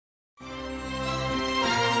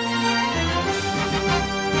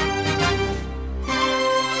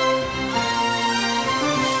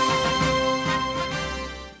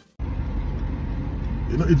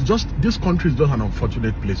know, it's just, this country is just an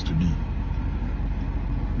unfortunate place to be.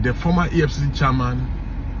 The former EFCC chairman,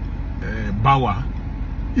 Bawa,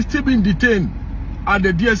 is still being detained at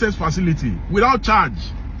the DSS facility without charge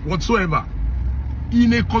whatsoever.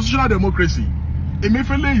 In a constitutional democracy,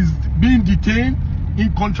 Emefiele is being detained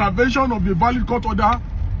in contravention of a valid court order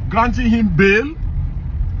granting him bail.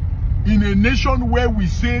 In a nation where we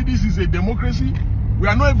say this is a democracy, we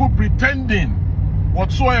are not even pretending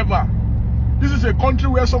whatsoever. This is a country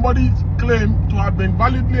where somebody claimed to have been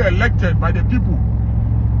validly elected by the people.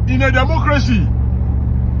 In a democracy.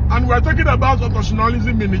 And we are talking about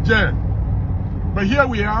constitutionalism in Niger. But here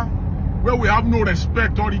we are, where we have no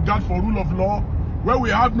respect or regard for rule of law, where we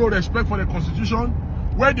have no respect for the constitution,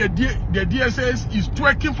 where the DSS is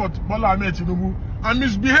twerking for Bola Ahmed Tinubu and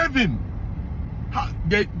misbehaving.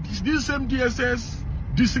 This same DSS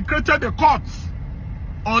desecrated the courts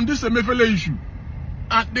on this Emefiele issue.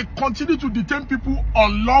 And they continue to detain people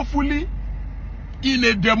unlawfully in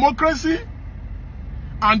a democracy.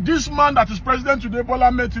 And this man that is president today, Bola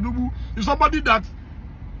Ahmed Tinubu, is somebody that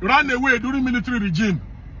ran away during military regime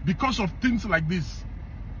because of things like this.